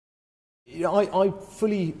I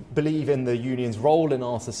fully believe in the union's role in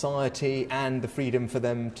our society and the freedom for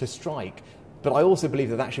them to strike. But I also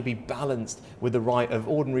believe that that should be balanced with the right of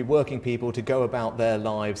ordinary working people to go about their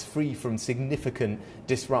lives free from significant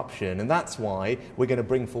disruption. And that's why we're going to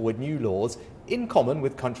bring forward new laws in common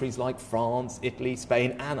with countries like France, Italy,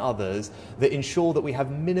 Spain and others that ensure that we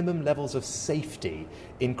have minimum levels of safety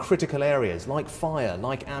in critical areas like fire,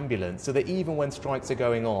 like ambulance, so that even when strikes are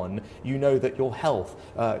going on, you know that your health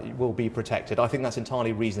will be protected. I think that's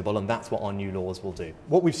entirely reasonable, and that's what our new laws will do.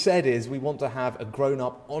 What we've said is we want to have a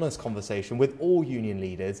grown-up, honest conversation with all union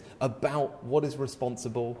leaders about what is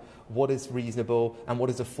responsible, what is reasonable and what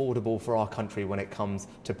is affordable for our country when it comes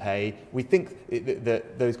to pay. We think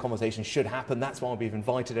that those conversations should happen. That's why we've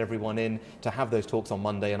invited everyone in to have those talks on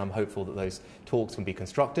Monday, and I'm hopeful that those talks can be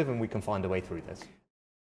constructive and we can find a way through this.